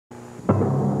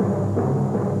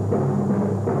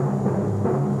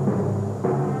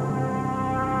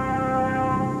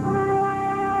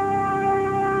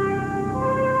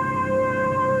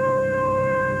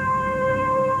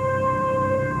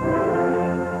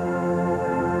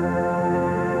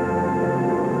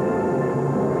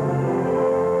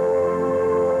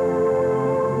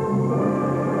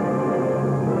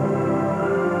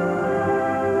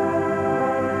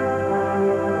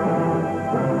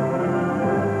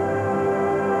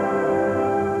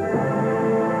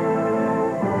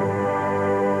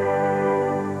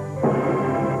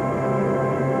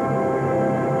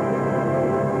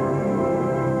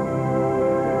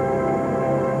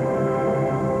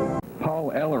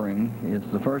Ellering is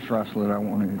the first wrestler that I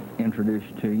want to introduce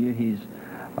to you. He's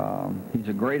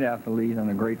a great athlete and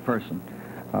a great person.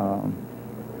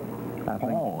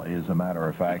 Paul, as a matter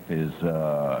of fact, has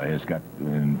got,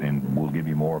 and we'll give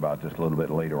you more about this a little bit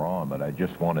later on, but I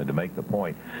just wanted to make the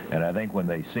point, and I think when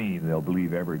they see him, they'll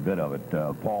believe every bit of it.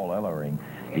 Paul Ellering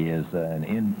is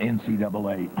an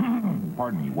NCAA,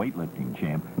 pardon me, weightlifting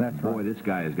champ. That's right. Boy, this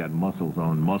guy has got muscles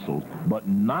on muscles, but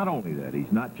not only that,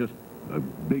 he's not just a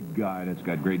big guy that's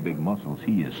got great big muscles.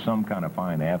 He is some kind of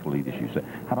fine athlete, as you say.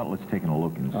 How about let's take a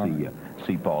look and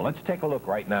see Paul. Let's take a look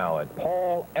right now at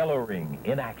Paul Ellering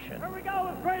in action. Here we go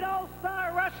with great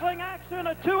all-star wrestling action.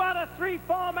 A 2 out of 3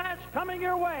 fall match coming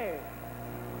your way.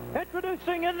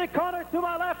 Introducing in the corner to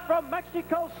my left from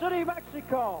Mexico City,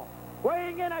 Mexico,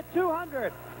 weighing in at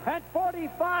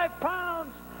 245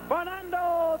 pounds,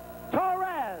 Fernando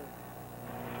Torres.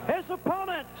 His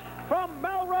opponent from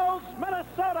Melrose,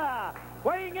 Minnesota,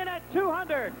 weighing in at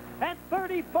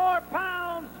 234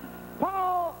 pounds,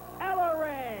 Paul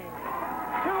Ellering.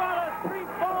 2 out of 3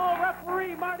 fall.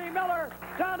 Referee Marty Miller,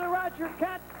 down to Roger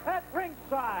Kent at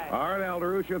ringside. All right, Al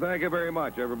DeRusha, thank you very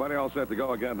much. Everybody all set to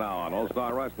go again now on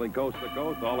All-Star Wrestling Coast to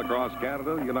Coast, all across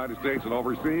Canada, the United States, and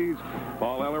overseas.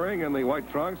 Paul Ellering in the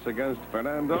white trunks against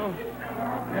Fernando.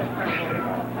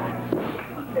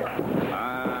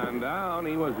 And down,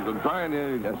 he was trying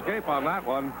to escape on that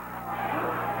one.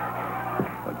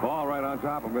 But Paul right on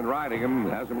top of him, riding him,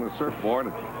 has him in a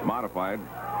surfboard, modified.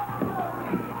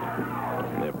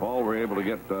 If Paul were able to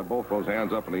get both those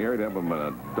hands up in the air, he'd have him in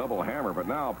a double hammer. But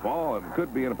now Paul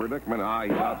could be in a predicament.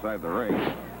 He's outside the ring.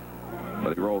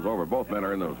 But he rolls over. Both men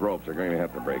are in those ropes. They're going to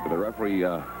have to break. The referee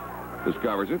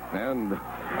discovers it, and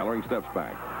Ellering steps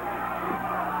back.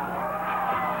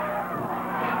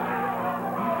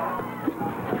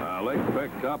 Leg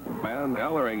picked up, and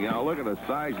Ellering, now look at the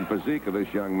size and physique of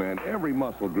this young man. Every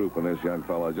muscle group in this young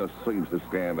fella just seems to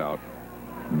stand out.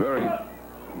 Very...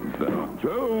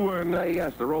 and he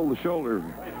has to roll the shoulder.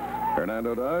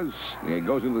 Fernando does. He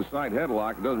goes into the side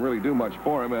headlock. It doesn't really do much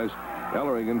for him as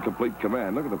Ellering in complete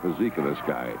command. Look at the physique of this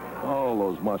guy. All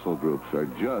those muscle groups are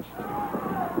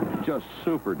just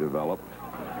super developed.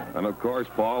 And, of course,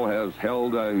 Paul has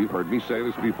held, you've heard me say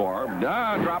this before,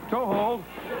 drop toe hold,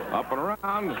 up and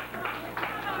around.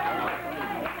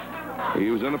 He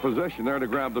was in a position there to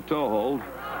grab the toe hold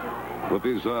with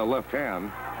his left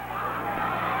hand.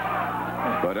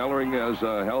 But Ellering has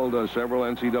held several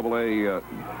NCAA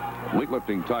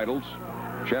weightlifting titles,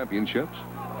 championships.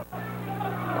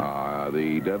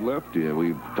 The deadlift,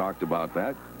 we've talked about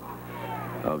that,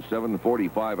 of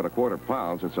 745 1/4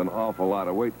 pounds. It's an awful lot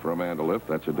of weight for a man to lift.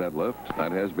 That's a deadlift.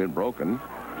 That has been broken.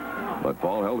 But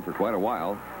Paul held it for quite a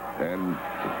while. And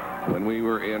when we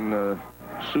were in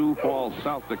Sioux Falls,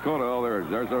 South Dakota,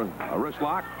 there's a wrist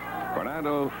lock.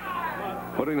 Fernando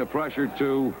putting the pressure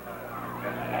to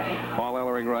Paul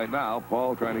Ellering right now.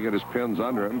 Paul trying to get his pins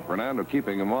under him. Fernando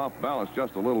keeping him off balance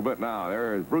just a little bit now.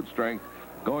 There is brute strength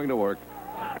going to work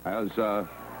as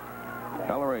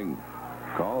Ellering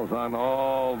calls on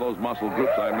all those muscle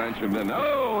groups I mentioned. And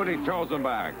he throws them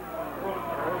back.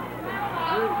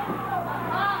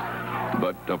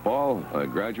 But Paul, a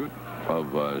graduate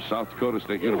of South Dakota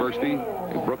State University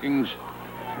in Brookings.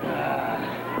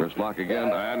 Wrist lock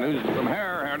again. And there's some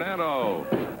hair, Hernando.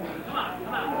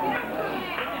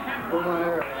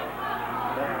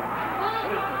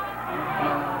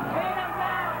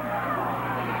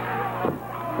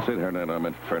 I said Hernando, I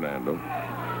meant Fernando.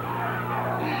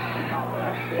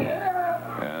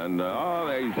 And,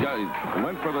 he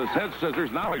went for the head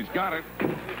scissors. Now he's got it.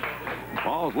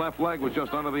 Paul's left leg was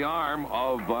just under the arm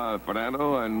of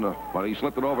Fernando, but he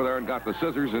slipped it over there and got the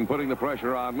scissors and putting the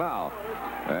pressure on now.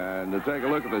 And to take a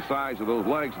look at the size of those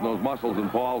legs and those muscles in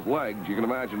Paul's legs, you can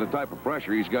imagine the type of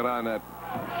pressure he's got on that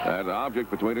object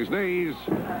between his knees.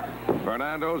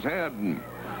 Fernando's head.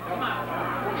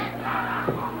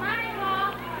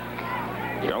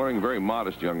 Ellering, very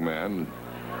modest young man.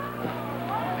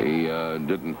 He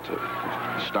didn't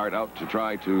start out to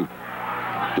try to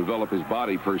develop his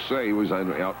body per se. He was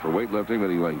out for weightlifting,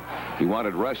 but he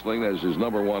wanted wrestling as his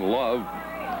 #1 love.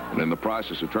 And in the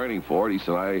process of training for it, he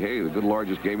said, hey, the good Lord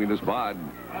just gave me this bod.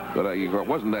 But it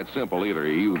wasn't that simple either.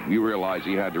 You realize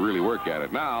he had to really work at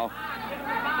it. Now,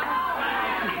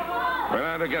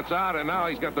 Fernando gets out, and now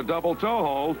he's got the double toe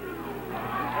hold.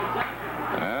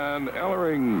 And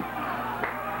Ellering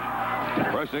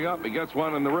pressing up. He gets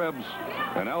one in the ribs,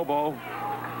 an elbow.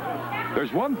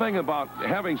 There's one thing about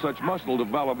having such muscle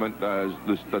development as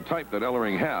the type that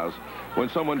Ellering has. When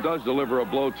someone does deliver a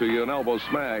blow to you, an elbow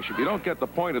smash, if you don't get the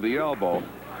point of the elbow,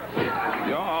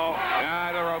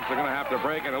 the ropes are going to have to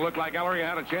break, and it looked like Ellering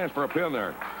had a chance for a pin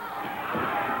there.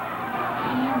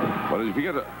 But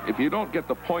if you don't get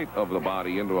the point of the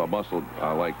body into a muscle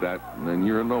like that, then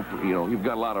you're you've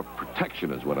got a lot of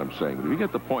protection, is what I'm saying. But if you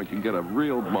get the point, you can get a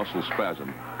real muscle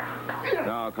spasm.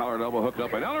 Now collar double hooked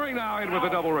up, and Ellering now in with a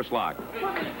double wrist lock.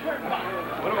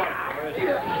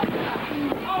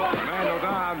 Fernando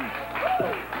down,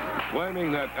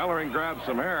 claiming that Ellering grabbed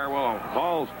some hair. Well,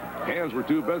 Paul's hands were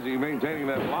too busy maintaining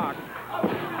that lock.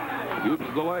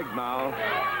 Uses the leg now.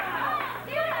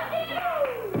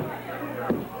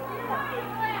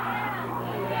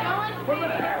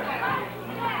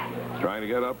 Trying to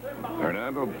get up.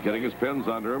 Hernando getting his pins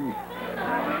under him.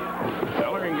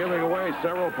 Ellering giving away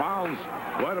several pounds.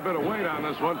 Quite a bit of weight on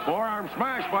this one. Forearm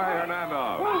smash by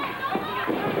Hernando.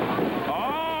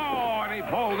 Oh, and he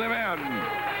pulled him in.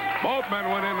 Both men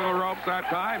went into the ropes that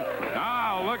time.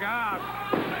 Now, look out.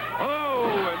 Oh,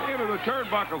 and into the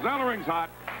turnbuckles. Ellering's hot.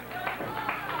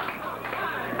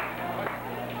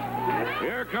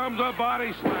 Here comes a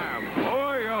body slam.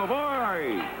 Boy, oh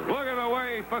boy. Look at the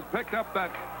way he picked up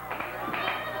that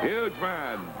huge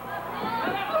man.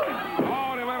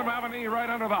 Oh, and he let him have a knee right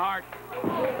under the heart.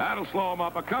 That'll slow him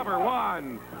up. A cover,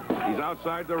 one. He's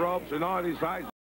outside the ropes and on his side.